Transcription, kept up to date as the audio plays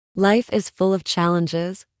Life is full of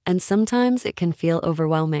challenges, and sometimes it can feel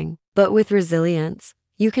overwhelming. But with resilience,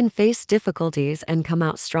 you can face difficulties and come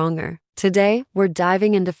out stronger. Today, we're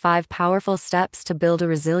diving into 5 powerful steps to build a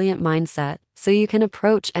resilient mindset so you can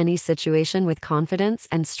approach any situation with confidence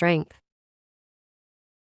and strength.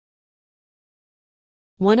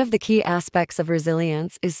 One of the key aspects of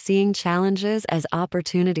resilience is seeing challenges as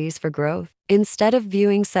opportunities for growth. Instead of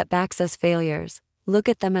viewing setbacks as failures, look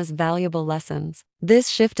at them as valuable lessons. This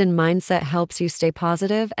shift in mindset helps you stay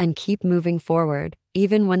positive and keep moving forward,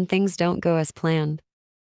 even when things don't go as planned.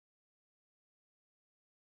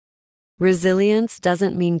 Resilience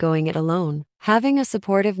doesn't mean going it alone. Having a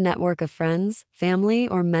supportive network of friends, family,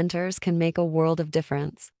 or mentors can make a world of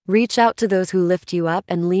difference. Reach out to those who lift you up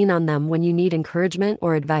and lean on them when you need encouragement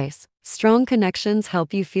or advice. Strong connections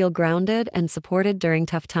help you feel grounded and supported during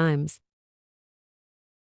tough times.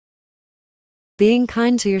 Being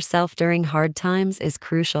kind to yourself during hard times is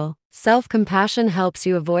crucial. Self-compassion helps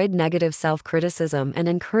you avoid negative self-criticism and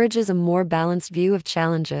encourages a more balanced view of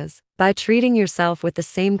challenges. By treating yourself with the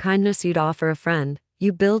same kindness you'd offer a friend,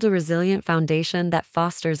 you build a resilient foundation that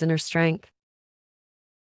fosters inner strength.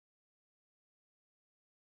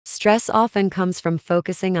 Stress often comes from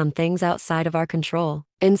focusing on things outside of our control.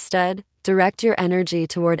 Instead, direct your energy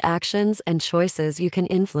toward actions and choices you can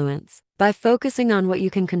influence. By focusing on what you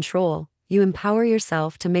can control, you empower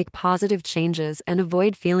yourself to make positive changes and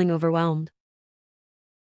avoid feeling overwhelmed.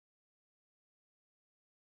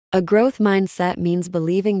 A growth mindset means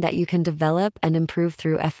believing that you can develop and improve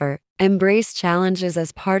through effort. Embrace challenges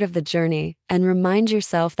as part of the journey and remind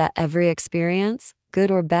yourself that every experience, good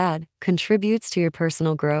or bad, contributes to your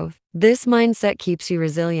personal growth. This mindset keeps you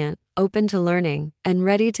resilient, open to learning, and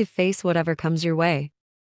ready to face whatever comes your way.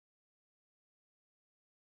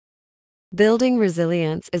 Building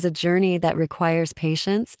resilience is a journey that requires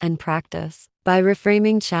patience and practice. By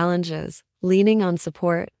reframing challenges, leaning on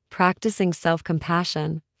support, practicing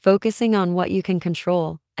self-compassion, focusing on what you can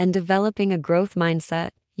control, and developing a growth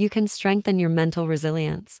mindset, you can strengthen your mental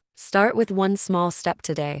resilience. Start with one small step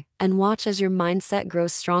today and watch as your mindset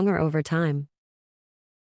grows stronger over time.